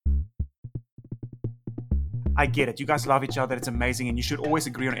I get it. You guys love each other. It's amazing. And you should always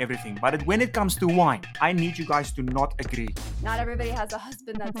agree on everything. But when it comes to wine, I need you guys to not agree. Not everybody has a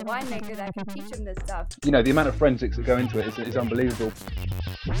husband that's a winemaker that can teach them this stuff. You know, the amount of forensics that go into it is unbelievable.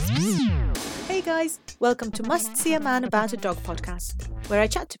 Hey guys, welcome to Must See a Man About a Dog podcast, where I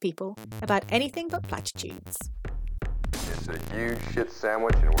chat to people about anything but platitudes. It's a huge shit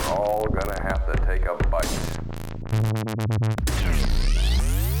sandwich and we're all gonna have to take a bite.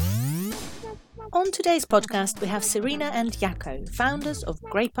 On today's podcast, we have Serena and Jacco, founders of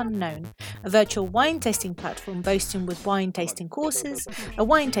Grape Unknown, a virtual wine tasting platform boasting with wine tasting courses, a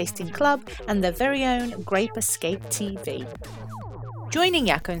wine tasting club, and their very own Grape Escape TV. Joining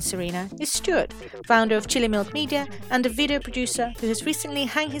Jacco and Serena is Stuart, founder of Chili Milk Media and a video producer who has recently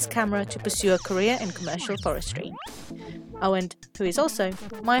hung his camera to pursue a career in commercial forestry. Oh, and who is also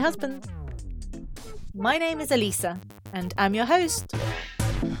my husband. My name is Elisa, and I'm your host.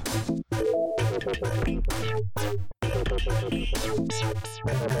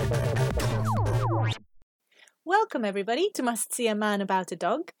 Welcome everybody to Must See a Man About a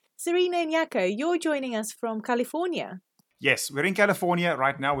Dog. Serena and Jacco, you're joining us from California. Yes, we're in California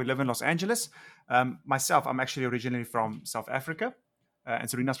right now. We live in Los Angeles. Myself, I'm actually originally from South Africa, and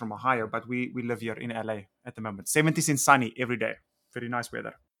Serena's from Ohio, but we live here in LA at the moment. 70s and sunny every day. Very nice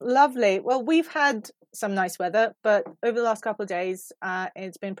weather. Lovely. Well, we've had some nice weather, but over the last couple of days,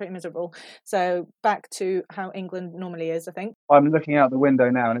 it's been pretty miserable. So back to how England normally is, I think. I'm looking out the window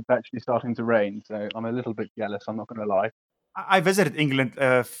now and it's actually starting to rain, so I'm a little bit jealous, I'm not going to lie. I visited England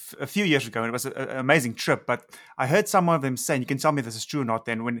a few years ago, and it was an amazing trip, but I heard some of them saying, you can tell me this is true or not,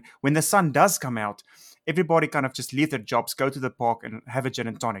 then when the sun does come out, everybody kind of just leave their jobs, go to the park and have a gin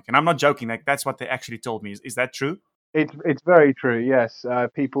and tonic. And I'm not joking, like that's what they actually told me. Is that true? It's very true, yes.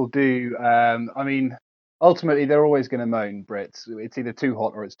 People do. Ultimately, they're always going to moan, Brits. It's either too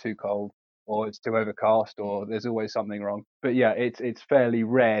hot or it's too cold, or it's too overcast, or there's always something wrong. But yeah, it's fairly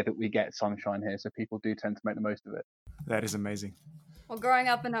rare that we get sunshine here, so people do tend to make the most of it. That is amazing. Well, growing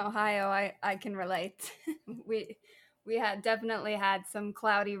up in Ohio, I can relate. We had definitely had some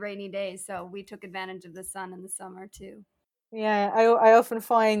cloudy, rainy days, so we took advantage of the sun in the summer too. Yeah, I often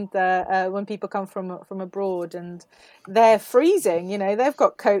find that when people come from abroad and they're freezing, you know, they've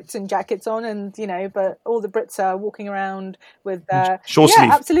got coats and jackets on, and you know, but all the Brits are walking around with short sleeve.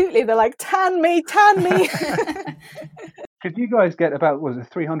 Yeah, absolutely. They're like, tan me. Because you guys get about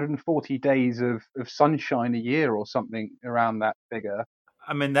 340 days of sunshine a year or something around that figure.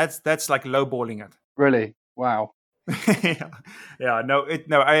 I mean, that's like lowballing it. Really? Wow. We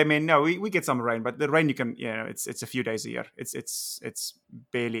get some rain, but the rain it's a few days a year. It's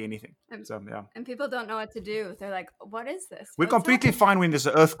barely anything. And people don't know what to do. They're like, what is this? We're completely fine when there's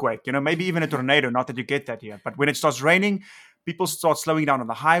an earthquake, maybe even a tornado, not that you get that here, but when it starts raining, people start slowing down on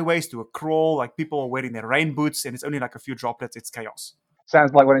the highways to a crawl, like people are wearing their rain boots, and it's only like a few droplets. It's chaos.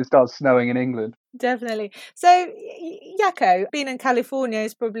 Sounds like when it starts snowing in England. Definitely. So, Jacco, being in California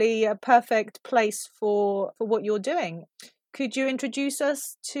is probably a perfect place for what you're doing. Could you introduce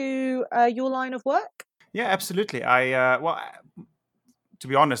us to your line of work? Yeah, absolutely. To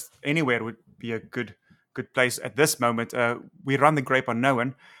be honest, anywhere would be a good place at this moment. We run the Grape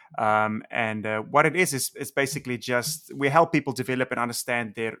Unknown, and what it is basically just we help people develop and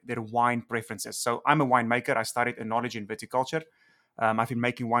understand their wine preferences. So I'm a winemaker. I studied enology and viticulture. I've been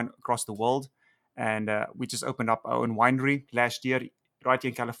making wine across the world, and we just opened up our own winery last year right here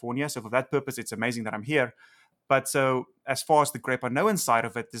in California. So for that purpose, it's amazing that I'm here. But so as far as the Grape Unknown side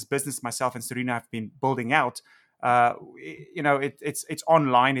of it, this business myself and Serena have been building out, it's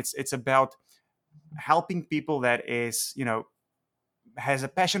online. It's about helping people that has a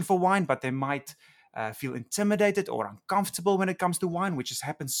passion for wine, but they might feel intimidated or uncomfortable when it comes to wine, which has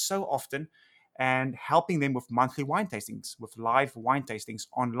happened so often, and helping them with monthly wine tastings, with live wine tastings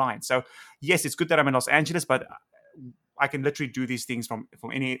online. So yes, it's good that I'm in Los Angeles, but I can literally do these things from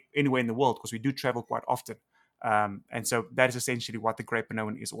anywhere in the world because we do travel quite often. And so that is essentially what the Grape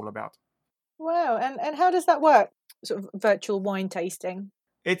Unknown is all about. Wow. And how does that work? Sort of virtual wine tasting?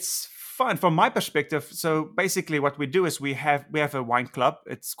 It's fun from my perspective. So basically what we do is we have a wine club.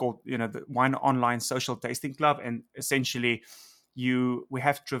 It's called, the Wine Online Social Tasting Club. And essentially we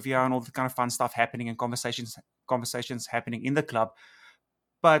have trivia and all the kind of fun stuff happening and conversations happening in the club.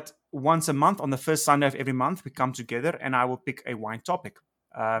 But once a month, on the first Sunday of every month, we come together and I will pick a wine topic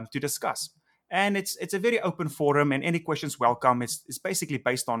to discuss. And it's a very open forum, and any questions welcome. It's basically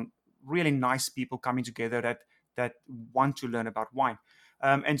based on really nice people coming together that want to learn about wine.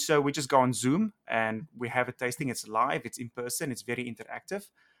 And so we just go on Zoom and we have a tasting. It's live, it's in person, it's very interactive.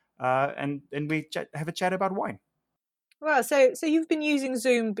 And we have a chat about wine. Wow, so you've been using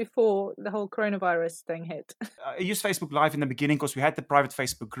Zoom before the whole coronavirus thing hit. I used Facebook Live in the beginning because we had the private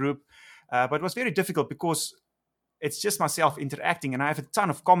Facebook group, but it was very difficult because it's just myself interacting, and I have a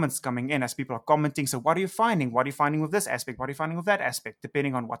ton of comments coming in as people are commenting. So what are you finding? What are you finding with this aspect? What are you finding with that aspect?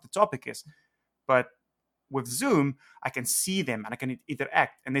 Depending on what the topic is. But with Zoom, I can see them and I can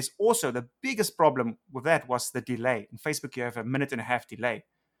interact. And there's also the biggest problem with that was the delay. In Facebook, you have a 1.5-minute delay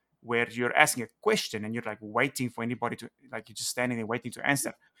where you're asking a question and you're like waiting for anybody to, like, you're just standing there waiting to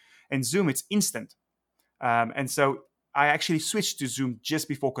answer. And Zoom, it's instant. And so I actually switched to Zoom just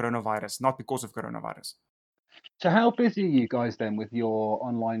before coronavirus, not because of coronavirus. So how busy are you guys then with your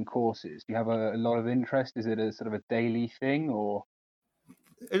online courses? Do you have a lot of interest? Is it a sort of a daily thing, or?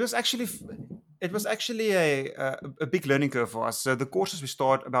 It was actually a big learning curve for us. So the courses we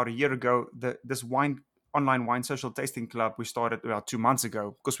started about a year ago, this online wine social tasting club we started about 2 months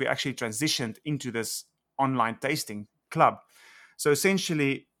ago, because we actually transitioned into this online tasting club. So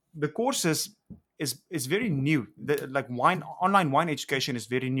essentially, the courses is very new. Like online wine education is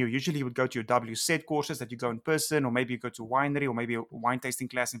very new. Usually, you would go to your WSET courses that you go in person, or maybe you go to a winery, or maybe a wine tasting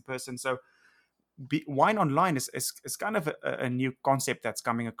class in person. So wine online is kind of a new concept that's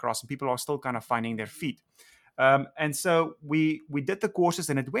coming across, and people are still kind of finding their feet. And so we did the courses,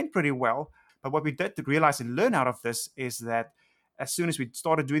 and it went pretty well. But what we did to realize and learn out of this is that as soon as we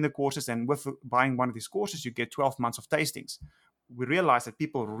started doing the courses, and with buying one of these courses, you get 12 months of tastings. We realized that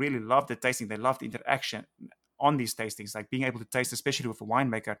people really love the tasting. They love the interaction on these tastings, like being able to taste, especially with a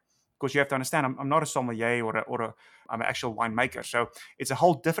winemaker. Because you have to understand, I'm not a sommelier I'm an actual winemaker. So it's a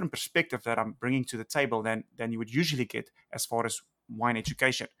whole different perspective that I'm bringing to the table than you would usually get as far as wine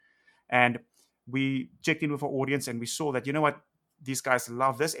education. And we checked in with our audience, and we saw that, you know what, these guys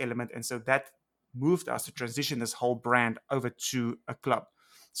love this element. And so that moved us to transition this whole brand over to a club.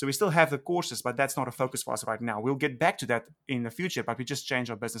 So we still have the courses, but that's not a focus for us right now. We'll get back to that in the future, but we just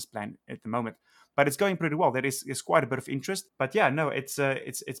changed our business plan at the moment. But it's going pretty well. There is quite a bit of interest. But yeah, no, it's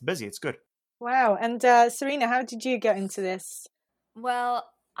busy. It's good. Wow. And Serena, how did you get into this? Well,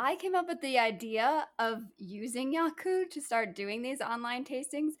 I came up with the idea of using Yaku to start doing these online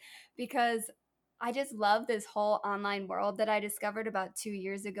tastings because I just love this whole online world that I discovered about 2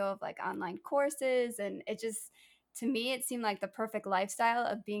 years ago of like online courses. And it just, to me, it seemed like the perfect lifestyle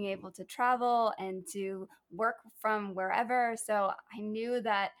of being able to travel and to work from wherever. So I knew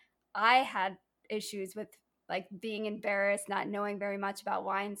that I had issues with like being embarrassed, not knowing very much about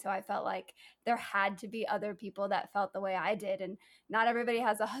wine. So I felt like there had to be other people that felt the way I did. And not everybody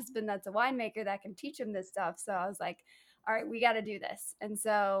has a husband that's a winemaker that can teach them this stuff. So I was like, all right, we got to do this. And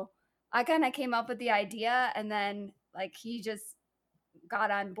so I kind of came up with the idea, and then like he just got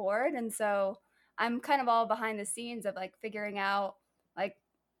on board. And so I'm kind of all behind the scenes of like figuring out like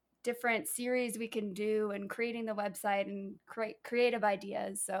different series we can do and creating the website and creative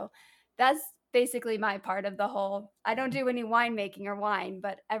ideas. So that's basically my part of the whole. I don't do any winemaking or wine,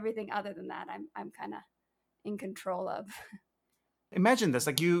 but everything other than that, I'm kind of in control of. Imagine this,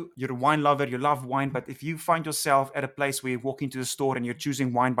 like you're a wine lover, you love wine, but if you find yourself at a place where you walk into the store and you're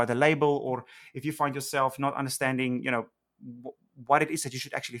choosing wine by the label, or if you find yourself not understanding, what it is that you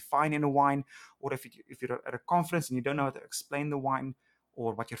should actually find in a wine, or if you're at a conference and you don't know how to explain the wine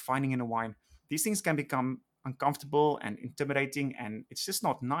or what you're finding in a wine, these things can become uncomfortable and intimidating, and it's just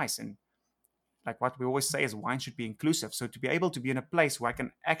not nice. And like what we always say is wine should be inclusive. So to be able to be in a place where I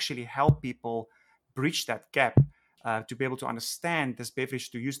can actually help people bridge that gap, to be able to understand this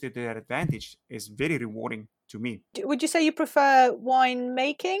beverage to use to their advantage is very rewarding to me. Would you say you prefer wine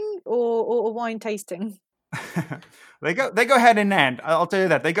making or wine tasting? They go hand in hand. I'll tell you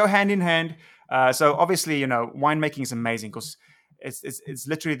that. They go hand in hand. So obviously, winemaking is amazing because it's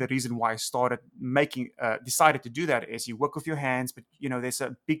literally the reason why I decided to do that is you work with your hands, but there's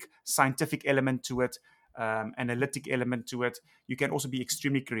a big scientific element to it, analytic element to it. You can also be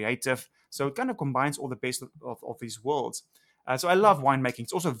extremely creative. So it kind of combines all the best of these worlds. So I love winemaking.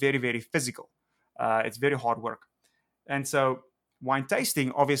 It's also very, very physical. It's very hard work. And so wine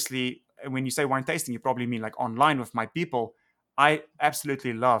tasting, obviously, when you say wine tasting, you probably mean like online with my people. I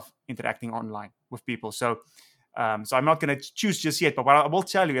absolutely love interacting online with people. So I'm not going to choose just yet, but what I will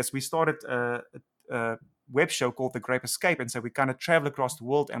tell you is we started a web show called The Grape Escape. And so we kind of travel across the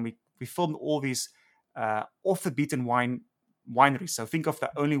world, and we filmed all these off the beaten wineries. So think of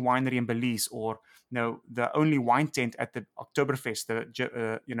the only winery in Belize, or the only wine tent at the Oktoberfest,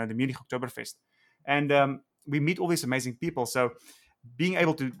 the Munich Oktoberfest. And we meet all these amazing people. So being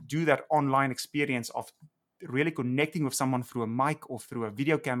able to do that online experience of really connecting with someone through a mic or through a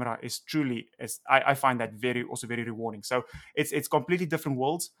video camera is truly, I find that very rewarding. So it's completely different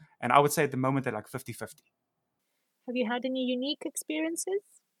worlds. And I would say at the moment they're like 50-50. Have you had any unique experiences?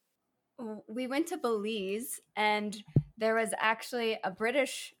 We went to Belize, and there was actually a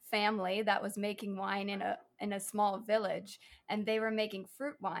British family that was making wine in a small village, and they were making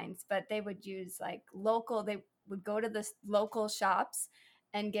fruit wines, but they would use like local. They would go to the local shops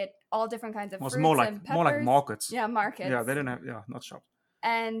and get all different kinds of It was fruits and more like peppers. markets. Yeah, markets. Yeah, they don't have not shops.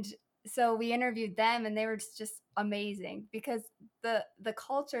 And so we interviewed them, and they were just amazing because the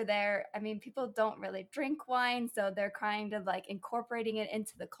culture there, I mean, people don't really drink wine, so they're kind of like incorporating it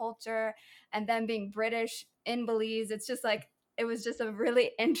into the culture. And then being British in Belize, it's just like it was just a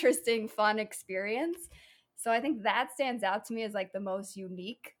really interesting, fun experience. So I think that stands out to me as like the most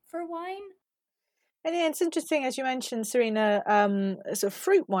unique for wine. And yeah, it's interesting, as you mentioned, Serena, sort of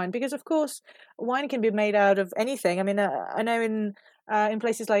fruit wine, because of course wine can be made out of anything. I mean, I know in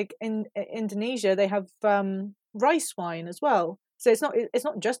places like in Indonesia, they have rice wine as well. So it's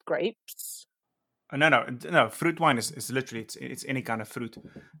not just grapes. No. Fruit wine is literally it's any kind of fruit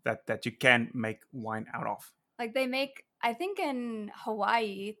that you can make wine out of. Like they make, I think in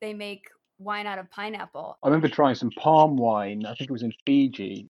Hawaii, they make wine out of pineapple. I remember trying some palm wine. I think it was in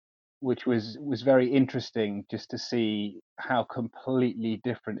Fiji, which was very interesting just to see how completely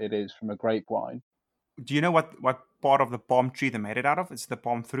different it is from a grape wine. Do you know what part of the palm tree they made it out of? It's the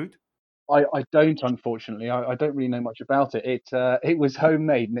palm fruit. I don't, unfortunately. I don't really know much about it. It was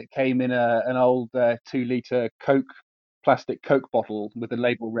homemade, and it came in an old 2-liter plastic Coke bottle with the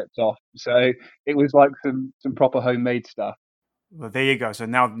label ripped off. So it was like some proper homemade stuff. Well, there you go. So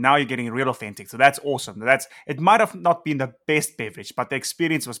now you're getting real authentic. So that's awesome. It might have not been the best beverage, but the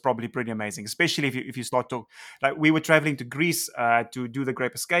experience was probably pretty amazing. Especially if you start to, like, we were traveling to Greece to do the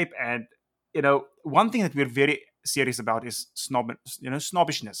Grape Escape, and one thing that we're very serious about is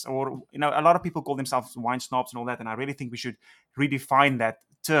snobbishness, or a lot of people call themselves wine snobs and all that, and I really think we should redefine that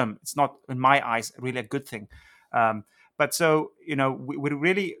term. It's not, in my eyes, really a good thing. But so, we're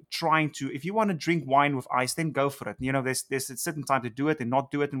really trying to, if you want to drink wine with ice, then go for it. There's a certain time to do it and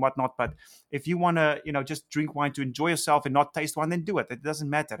not do it and whatnot. But if you want to, just drink wine to enjoy yourself and not taste wine, then do it. It doesn't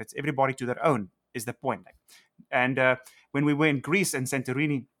matter. It's everybody to their own is the point. And when we were in Greece and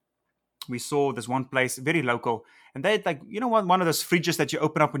Santorini, we saw this one place, very local, and they had like, one of those fridges that you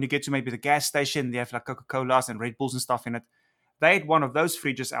open up when you get to maybe the gas station. They have like Coca-Colas and Red Bulls and stuff in it. They had one of those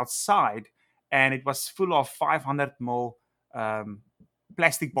fridges outside, and it was full of 500 ml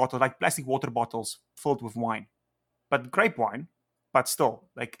plastic bottles, like plastic water bottles filled with wine, but grape wine. But still,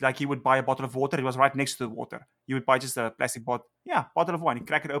 like you would buy a bottle of water, it was right next to the water. You would buy just a plastic bottle of wine. You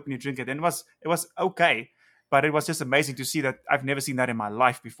crack it open, you drink it, and it was okay. But it was just amazing to see that. I've never seen that in my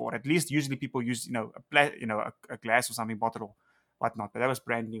life before. At least usually people use a glass or something, bottle or whatnot. But that was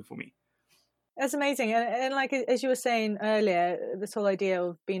brand new for me. That's amazing. And like as you were saying earlier, this whole idea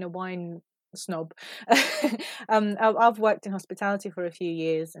of being a wine snob. I've worked in hospitality for a few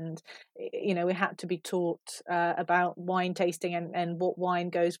years, and we had to be taught about wine tasting and what wine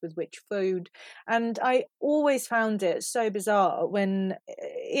goes with which food. And I always found it so bizarre when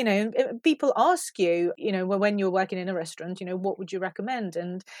people ask you, when you're working in a restaurant, what would you recommend?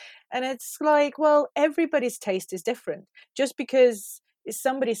 And it's like, well, everybody's taste is different. Just because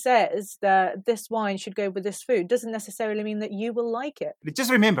somebody says that this wine should go with this food doesn't necessarily mean that you will like it. Just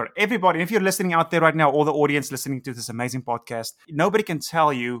remember, everybody, if you're listening out there right now, all the audience listening to this amazing podcast, nobody can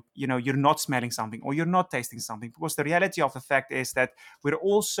tell you, you're not smelling something or you're not tasting something, because the reality of the fact is that we're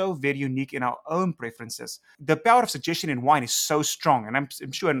all so very unique in our own preferences. The power of suggestion in wine is so strong, and I'm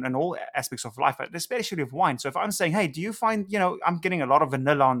sure in all aspects of life, but especially with wine. So if I'm saying, hey, do you find, I'm getting a lot of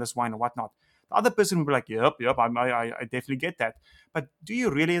vanilla on this wine or whatnot, the other person will be like, yep, I definitely get that. But do you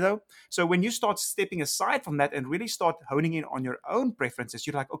really, though? So when you start stepping aside from that and really start honing in on your own preferences,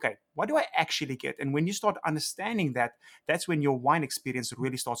 you're like, okay, what do I actually get? And when you start understanding that, that's when your wine experience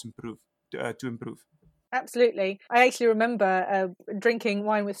really starts to improve. Absolutely. I actually remember drinking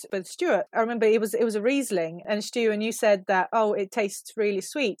wine with Stuart. I remember it was a Riesling, and Stu, and you said that, it tastes really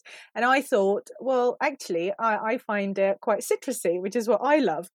sweet. And I thought, well, actually, I find it quite citrusy, which is what I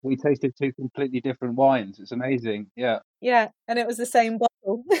love. We tasted two completely different wines. It's amazing. Yeah. Yeah, and it was the same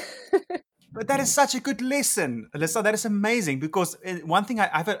bottle. But that is such a good lesson, Alyssa. That is amazing, because one thing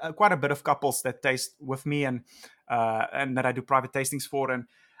I've had quite a bit of couples that taste with me and that I do private tastings for, and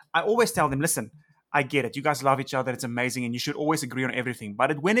I always tell them, listen, I get it. You guys love each other. It's amazing. And you should always agree on everything.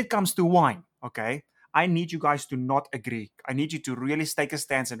 But when it comes to wine, okay, I need you guys to not agree. I need you to really take a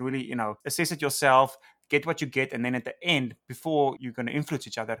stance and really, assess it yourself, get what you get. And then at the end, before you're going to influence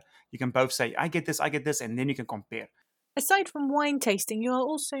each other, you can both say, I get this, and then you can compare. Aside from wine tasting, you are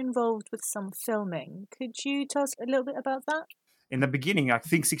also involved with some filming. Could you tell us a little bit about that? In the beginning, I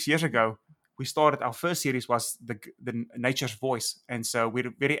think 6 years ago, we started, our first series was the Nature's Voice. And so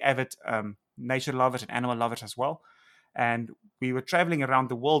we're very avid nature lovers and animal lovers as well. And we were traveling around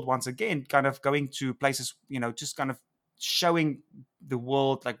the world once again, kind of going to places, just kind of showing the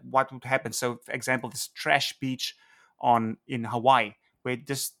world like what would happen. So, for example, this trash beach in Hawaii, where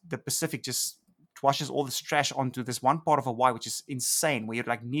just the Pacific just washes all this trash onto this one part of Hawaii, which is insane, where you're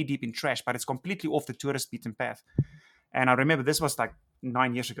like knee deep in trash, but it's completely off the tourist beaten path. And I remember this was like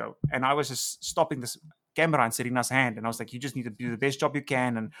 9 years ago, and I was just stopping this camera in Serena's hand, and I was like, you just need to do the best job you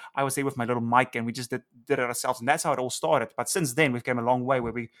can. And I was there with my little mic, and we just did it ourselves, and that's how it all started. But since then, we've come a long way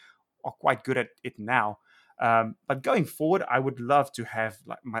where we are quite good at it now. But going forward, I would love to have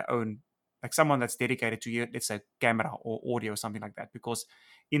like my own, like someone that's dedicated to, let's say, camera or audio or something like that, because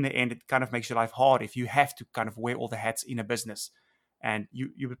in the end, it kind of makes your life hard if you have to kind of wear all the hats in a business. And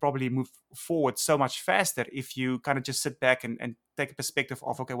you would probably move forward so much faster if you kind of just sit back and take a perspective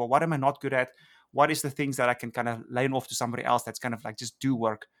of, okay, well, what am I not good at? What is the things that I can kind of lay off to somebody else that's kind of like just do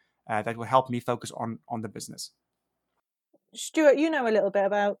work that will help me focus on the business? Stuart, you know a little bit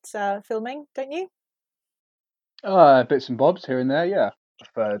about filming, don't you? Bits and bobs here and there, yeah.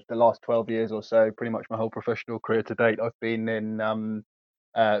 For the last 12 years or so, pretty much my whole professional career to date, I've been in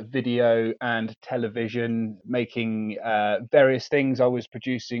video and television, making various things. I was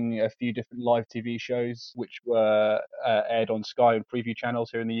producing a few different live TV shows, which were aired on Sky and Preview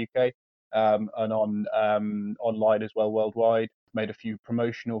channels here in the UK, and on online as well worldwide. Made a few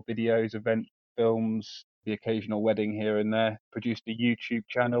promotional videos, event films, the occasional wedding here and there. Produced a YouTube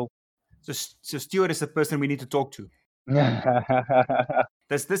channel. So Stuart is the person we need to talk to.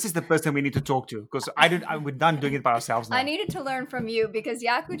 This is the person we need to talk to, because we're done doing it by ourselves now. I needed to learn from you, because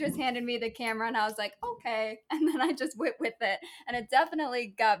Yaku just handed me the camera and I was like, okay, and then I just went with it, and it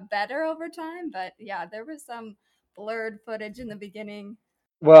definitely got better over time. But yeah, there was some blurred footage in the beginning.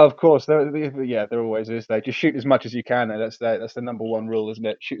 Well, of course, there always is. There, just shoot as much as you can, and that's the number one rule, isn't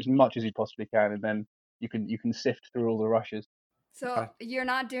it? Shoot as much as you possibly can, and then you can sift through all the rushes. So you're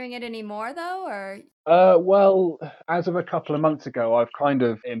not doing it anymore, though, or? Well, as of a couple of months ago, I've kind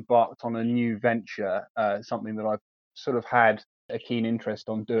of embarked on a new venture, something that I've sort of had a keen interest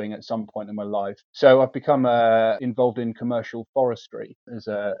on doing at some point in my life. So I've become involved in commercial forestry as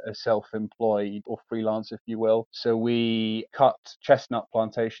a self-employed or freelance, if you will. So we cut chestnut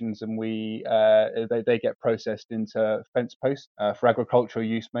plantations, and they get processed into fence posts for agricultural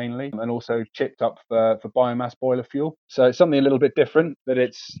use mainly, and also chipped up for biomass boiler fuel. So it's something a little bit different, but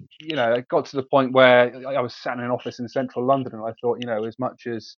it's, it got to the point where I was sat in an office in central London, and I thought, as much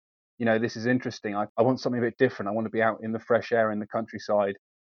as this is interesting, I want something a bit different. I want to be out in the fresh air in the countryside,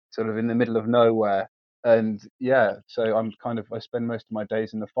 sort of in the middle of nowhere. And so I spend most of my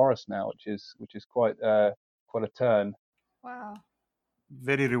days in the forest now, which is quite a turn. Wow.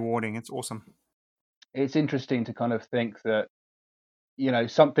 Very rewarding. It's awesome. It's interesting to kind of think that,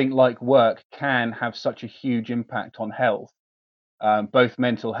 something like work can have such a huge impact on health, both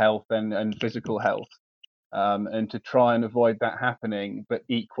mental health and physical health. And to try and avoid that happening, but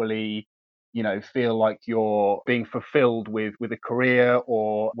equally, feel like you're being fulfilled with a career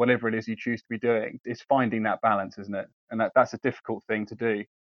or whatever it is you choose to be doing. It's finding that balance, isn't it? And that's a difficult thing to do,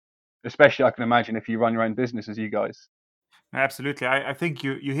 especially I can imagine if you run your own business as you guys. Absolutely. I think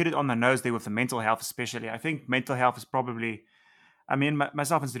you hit it on the nose there with the mental health, especially. I think mental health is probably,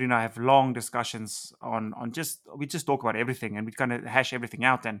 myself and Serena have long discussions on we just talk about everything, and we kind of hash everything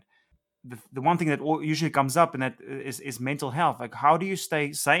out. And the one thing that usually comes up, and that is mental health. Like, how do you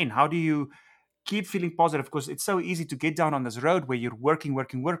stay sane? How do you keep feeling positive? Because it's so easy to get down on this road where you're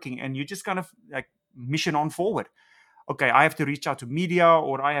working, and you just kind of like mission on forward. Okay, I have to reach out to media,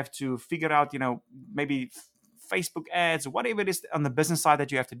 or I have to figure out, maybe Facebook ads or whatever it is on the business side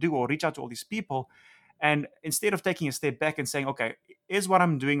that you have to do, or reach out to all these people. And instead of taking a step back and saying, okay, is what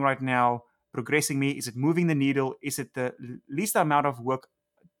I'm doing right now progressing me? Is it moving the needle? Is it the least amount of work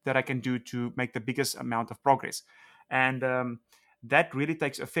that I can do to make the biggest amount of progress? And that really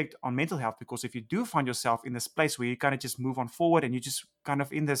takes effect on mental health, because if you do find yourself in this place where you kind of just move on forward, and you just kind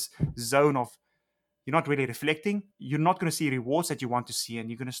of in this zone of you're not really reflecting, you're not going to see rewards that you want to see, and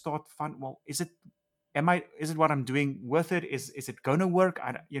you're going to start is it what I'm doing worth it? Is it going to work?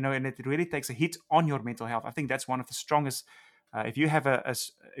 And it really takes a hit on your mental health. I think that's one of the strongest. If you have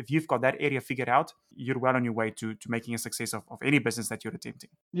if you've got that area figured out, you're well on your way to making a success of any business that you're attempting.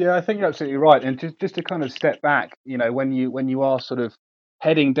 Yeah, I think you're absolutely right. And just to kind of step back, when you are sort of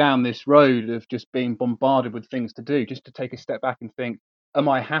heading down this road of just being bombarded with things to do, just to take a step back and think, am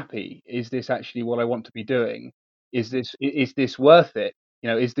I happy? Is this actually what I want to be doing? Is this worth it?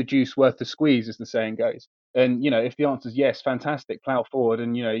 is the juice worth the squeeze, as the saying goes? And if the answer is yes, fantastic, plow forward,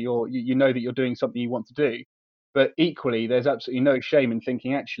 and you know that you're doing something you want to do. But equally, there's absolutely no shame in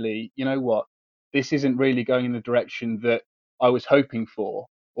thinking, actually, you know what, this isn't really going in the direction that I was hoping for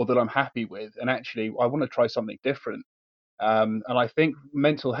or that I'm happy with, and actually, I want to try something different. And I think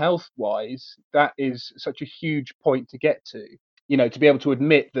mental health wise, that is such a huge point to get to, to be able to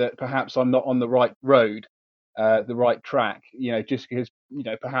admit that perhaps I'm not on the right road, the right track, just because,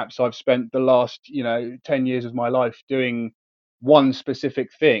 perhaps I've spent the last, 10 years of my life doing one specific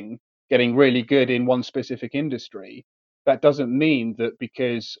thing, getting really good in one specific industry. That doesn't mean that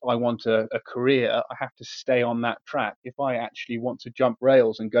because I want a career, I have to stay on that track. If I actually want to jump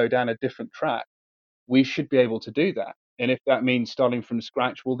rails and go down a different track, we should be able to do that. And if that means starting from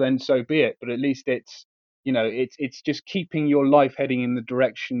scratch, well, then so be it. But at least it's just keeping your life heading in the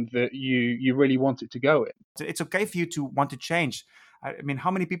direction that you really want it to go in. It's okay for you to want to change. I mean,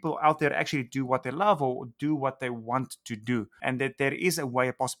 how many people out there actually do what they love or do what they want to do? And that there is a way,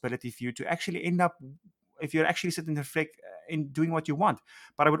 a possibility for you to actually end up, if you're actually sitting and reflect, in doing what you want.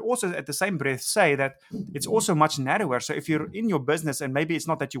 But I would also, at the same breath, say that it's also much narrower. So if you're in your business, and maybe it's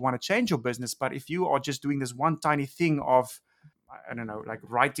not that you want to change your business, but if you are just doing this one tiny thing of, I don't know, like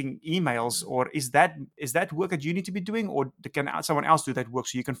writing emails, or is that work that you need to be doing, or can someone else do that work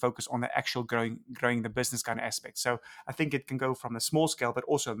so you can focus on the actual growing the business kind of aspect? So I think it can go from a small scale, but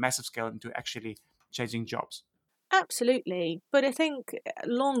also a massive scale, into actually changing jobs. Absolutely. But I think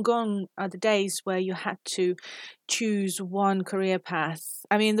long gone are the days where you had to choose one career path.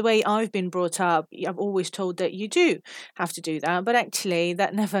 I mean, the way I've been brought up, I've always told that you do have to do that. But actually,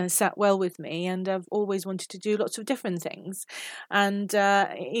 that never sat well with me. And I've always wanted to do lots of different things. And,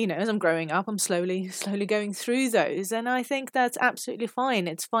 as I'm growing up, I'm slowly going through those. And I think that's absolutely fine.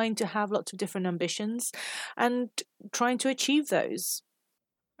 It's fine to have lots of different ambitions and trying to achieve those.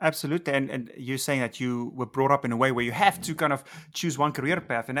 Absolutely. And you're saying that you were brought up in a way where you have to kind of choose one career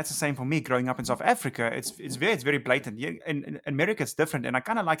path. And that's the same for me growing up in South Africa. It's very blatant. In America, it's different. And I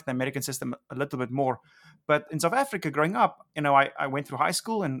kind of like the American system a little bit more. But in South Africa, growing up, I went through high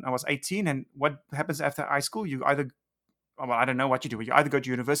school and I was 18. And what happens after high school? You either, well, I don't know what you do. You either go to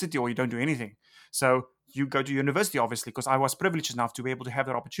university or you don't do anything. So you go to university, obviously, because I was privileged enough to be able to have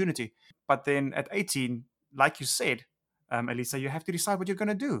that opportunity. But then at 18, like you said, Elisa, you have to decide what you're going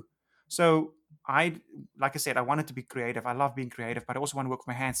to do. So like I said, I wanted to be creative. I love being creative, but I also want to work with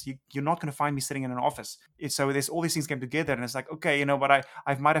my hands. You're not going to find me sitting in an office. So there's all these things came together, and it's like, okay, but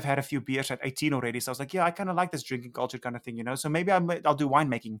I might have had a few beers at 18 already. So I was like, yeah, I kind of like this drinking culture kind of thing, So maybe I'll do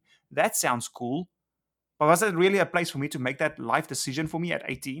winemaking. That sounds cool. But was it really a place for me to make that life decision for me at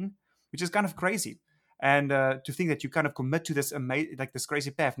 18? Which is kind of crazy. And to think that you kind of commit to this this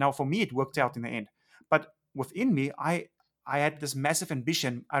crazy path. Now, for me, it worked out in the end. But within me, I had this massive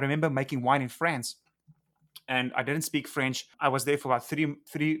ambition. I remember making wine in France, and I didn't speak French. I was there for about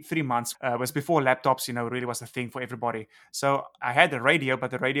three months. It was before laptops, really was a thing for everybody. So I had the radio, but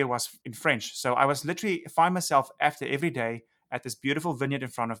the radio was in French. So I was literally find myself after every day at this beautiful vineyard in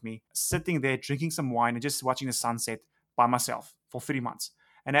front of me, sitting there drinking some wine and just watching the sunset by myself for 3 months.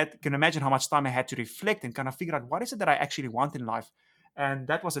 And I can imagine how much time I had to reflect and kind of figure out what is it that I actually want in life. And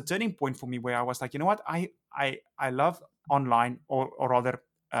that was a turning point for me where I was like, you know what, I love online, or rather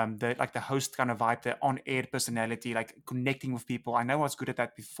the host kind of vibe, the on-air personality, like connecting with people. I know I was good at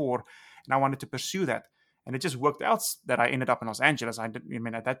that before, and I wanted to pursue that. And it just worked out that I ended up in Los Angeles. At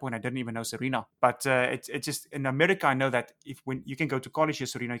that point, I didn't even know Serena. But it just, in America, I know that when you can go to college here,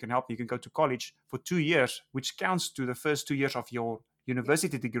 Serena, you can help me. You can go to college for 2 years, which counts to the first 2 years of your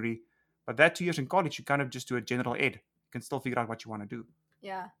university degree. But that 2 years in college, you kind of just do a general ed. You can still figure out what you want to do.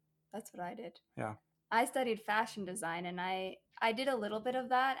 Yeah, that's what I did. Yeah. I studied fashion design, and I did a little bit of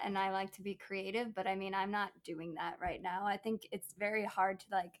that, and I like to be creative, but I mean, I'm not doing that right now. I think it's very hard to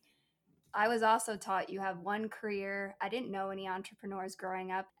I was also taught you have one career. I didn't know any entrepreneurs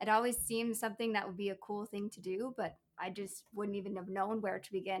growing up. It always seemed something that would be a cool thing to do, but I just wouldn't even have known where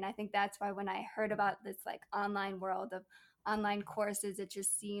to begin. I think that's why when I heard about this online world of online courses, it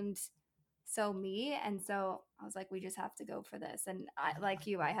just seemed so me. And so I was like, we just have to go for this. And I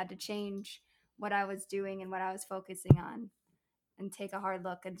had to change what I was doing and what I was focusing on, and take a hard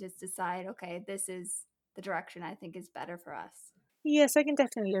look and just decide, okay, this is the direction I think is better for us. Yes, I can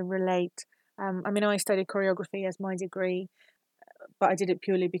definitely relate. I studied choreography as my degree, but I did it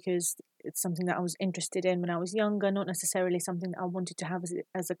purely because it's something that I was interested in when I was younger, not necessarily something that I wanted to have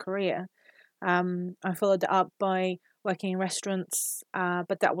as a career. I followed it up by working in restaurants,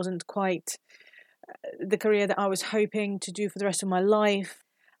 but that wasn't quite the career that I was hoping to do for the rest of my life.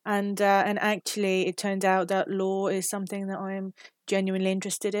 And actually, it turned out that law is something that I am genuinely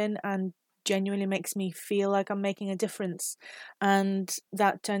interested in and genuinely makes me feel like I'm making a difference. And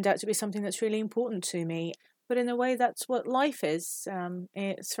that turned out to be something that's really important to me. But in a way, that's what life is.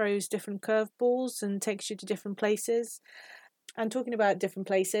 It throws different curveballs and takes you to different places. And talking about different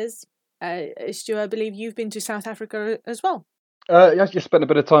places, Stu, I believe you've been to South Africa as well. I just spent a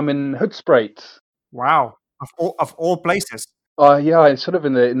bit of time in Hoedspruit. Wow, of all places. Yeah, it's sort of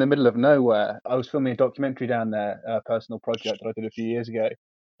in the middle of nowhere. I was filming a documentary down there, a personal project that I did a few years ago,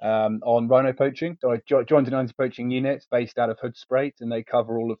 on rhino poaching. So I joined an anti-poaching unit based out of Hoedspruit, and they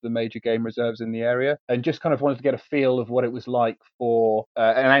cover all of the major game reserves in the area. And just kind of wanted to get a feel of what it was like for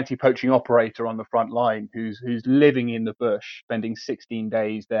an anti-poaching operator on the front line who's living in the bush, spending 16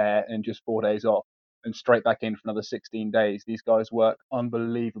 days there and just 4 days off, and straight back in for another 16 days. These guys work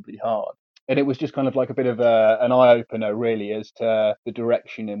unbelievably hard. And it was just kind of like a bit of an eye-opener, really, as to the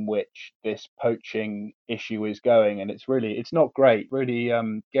direction in which this poaching issue is going. And it's not great, really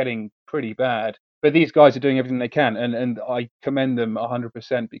getting pretty bad. But these guys are doing everything they can, and I commend them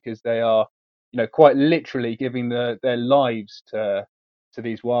 100% because they are, quite literally giving their lives to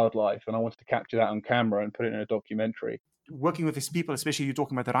these wildlife. And I wanted to capture that on camera and put it in a documentary. Working with these people, especially you're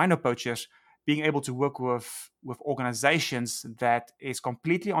talking about the rhino poachers, being able to work with organizations that is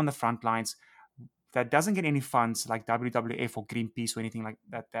completely on the front lines, that doesn't get any funds like WWF or Greenpeace or anything like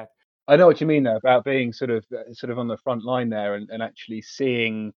that. I know what you mean though, about being sort of on the front line there and actually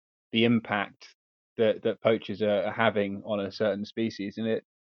seeing the impact that poachers are having on a certain species. And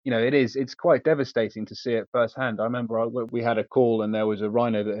it's quite devastating to see it firsthand. I remember we had a call and there was a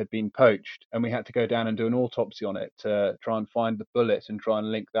rhino that had been poached, and we had to go down and do an autopsy on it to try and find the bullet and try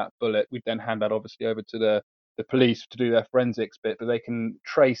and link that bullet. We'd then hand that obviously over to the police to do their forensics bit, but they can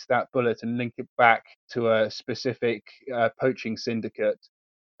trace that bullet and link it back to a specific poaching syndicate,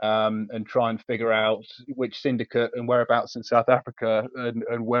 and try and figure out which syndicate and whereabouts in South Africa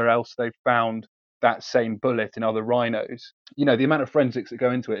and where else they've found that same bullet in other rhinos. The amount of forensics that go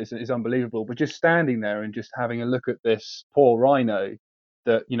into it is unbelievable. But just standing there and just having a look at this poor rhino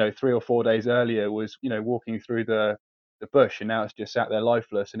that 3 or 4 days earlier was walking through the bush, and now it's just sat there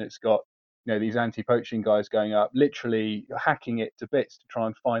lifeless, and it's got these anti-poaching guys going up, literally hacking it to bits to try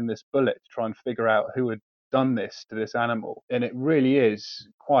and find this bullet, to try and figure out who had done this to this animal. And it really is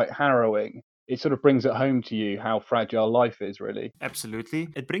quite harrowing. It sort of brings it home to you how fragile life is, really. Absolutely.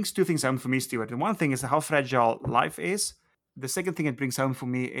 It brings two things home for me, Stuart. And one thing is how fragile life is. The second thing it brings home for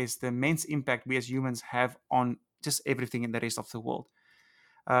me is the immense impact we as humans have on just everything in the rest of the world.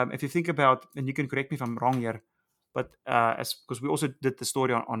 If you think about, and you can correct me if I'm wrong here, but because we also did the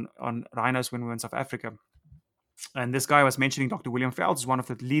story on rhinos when we were in South Africa. And this guy was mentioning Dr. William Felds is one of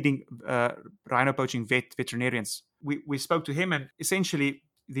the leading rhino poaching veterinarians. We spoke to him, and essentially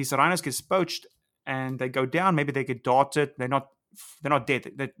these rhinos get poached and they go down. Maybe they get darted. They're not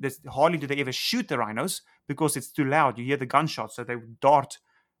dead. Hardly do they ever shoot the rhinos because it's too loud. You hear the gunshots, so they dart,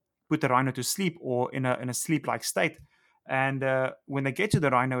 put the rhino to sleep or in a sleep-like state. And when they get to the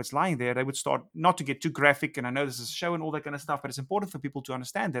rhino, it's lying there. They would start, not to get too graphic, and I know this is a show and all that kind of stuff, but it's important for people to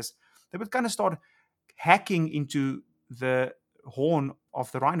understand this. They would kind of start hacking into the horn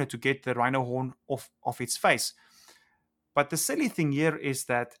of the rhino to get the rhino horn off its face. But the silly thing here is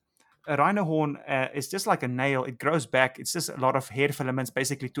that a rhino horn is just like a nail. It grows back. It's just a lot of hair filaments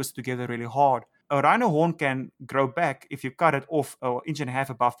basically twisted together really hard. A rhino horn can grow back if you cut it off an inch and a half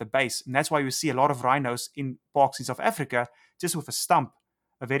above the base. And that's why you see a lot of rhinos in parks in South Africa just with a stump,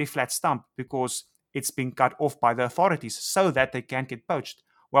 a very flat stump, because it's been cut off by the authorities so that they can't get poached.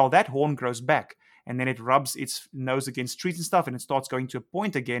 Well, that horn grows back, and then it rubs its nose against trees and stuff, and it starts going to a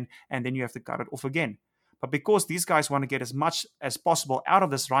point again, and then you have to cut it off again. But because these guys want to get as much as possible out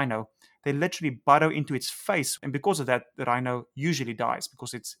of this rhino, they literally burrow into its face. And because of that, the rhino usually dies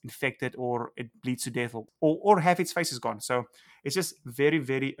because it's infected or it bleeds to death or half its face is gone. So it's just a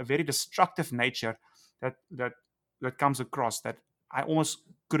very destructive nature that comes across that I almost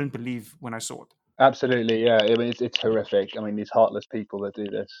couldn't believe when I saw it. Absolutely, yeah. I mean, it's horrific. I mean, these heartless people that do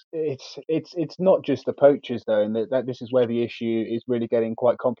this. It's not just the poachers though, and that this is where the issue is really getting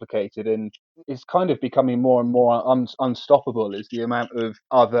quite complicated, and it's kind of becoming more and more unstoppable. Is the amount of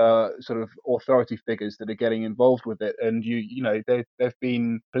other sort of authority figures that are getting involved with it, and there've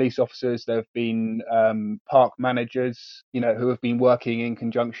been police officers, there've been park managers, who have been working in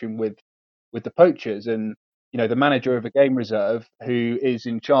conjunction with the poachers, and the manager of a game reserve who is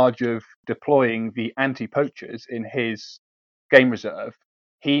in charge of deploying the anti-poachers in his game reserve,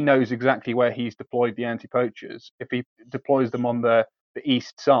 he knows exactly where he's deployed the anti-poachers. If he deploys them on the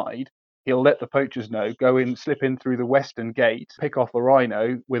east side, he'll let the poachers know, go in, slip in through the western gate, pick off a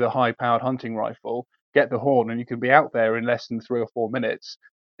rhino with a high-powered hunting rifle, get the horn, and you can be out there in less than 3 or 4 minutes.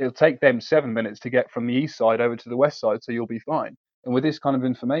 It'll take them 7 minutes to get from the east side over to the west side, so you'll be fine. And with this kind of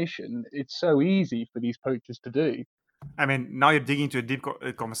information, it's so easy for these poachers to do. I mean, now you're digging into a deep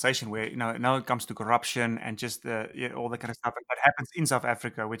conversation where, now it comes to corruption and just all that kind of stuff that happens in South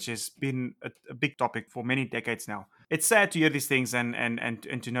Africa, which has been a big topic for many decades now. It's sad to hear these things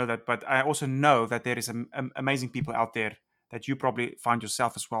and to know that, but I also know that there is amazing people out there that you probably find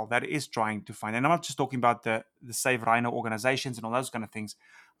yourself as well that is trying to find. And I'm not just talking about the Save Rhino organizations and all those kind of things.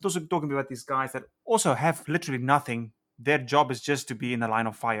 I'm also talking about these guys that also have literally nothing. Their job is just to be in the line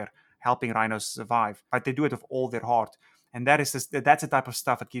of fire, helping rhinos survive, but they do it with all their heart. And that's the type of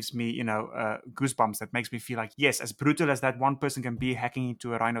stuff that gives me, goosebumps, that makes me feel like, yes, as brutal as that one person can be hacking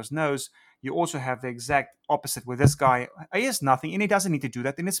into a rhino's nose, you also have the exact opposite with this guy. He has nothing and he doesn't need to do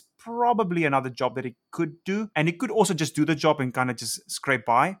that. And it's probably another job that he could do. And he could also just do the job and kind of just scrape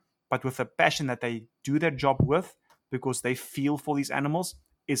by. But with the passion that they do their job with, because they feel for these animals,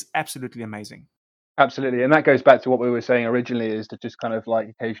 is absolutely amazing. Absolutely. And that goes back to what we were saying originally, is to just kind of like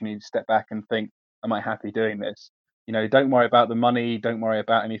occasionally step back and think, am I happy doing this? Don't worry about the money. Don't worry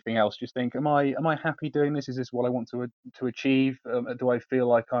about anything else. Just think, am I happy doing this? Is this what I want to achieve? Do I feel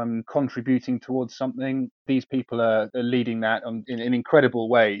like I'm contributing towards something? These people are leading that in incredible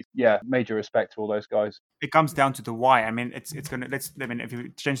ways. Yeah, major respect to all those guys. It comes down to the why. I mean, if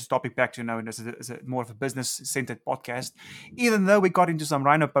you change the topic back to this is a more of a business-centered podcast, even though we got into some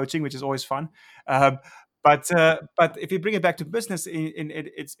rhino poaching, which is always fun. But if you bring it back to business,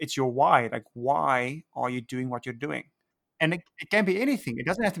 it's your why. Like, why are you doing what you're doing? And it can be anything. It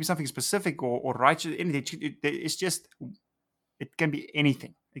doesn't have to be something specific or righteous. It's just, it can be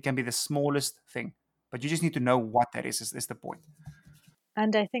anything. It can be the smallest thing. But you just need to know what that is the point.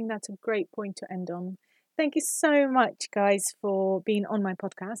 And I think that's a great point to end on. Thank you so much, guys, for being on my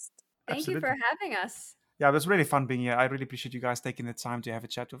podcast. Thank you for having us. Yeah, it was really fun being here. I really appreciate you guys taking the time to have a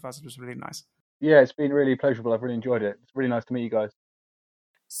chat with us. It was really nice. Yeah, it's been really pleasurable. I've really enjoyed it. It's really nice to meet you guys.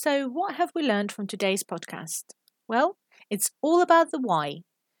 So what have we learned from today's podcast? Well, it's all about the why.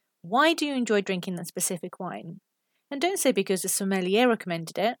 Why do you enjoy drinking that specific wine? And don't say because the sommelier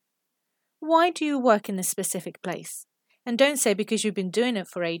recommended it. Why do you work in this specific place? And don't say because you've been doing it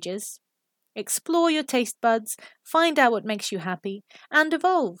for ages. Explore your taste buds, find out what makes you happy, and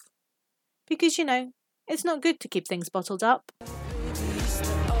evolve. Because, it's not good to keep things bottled up.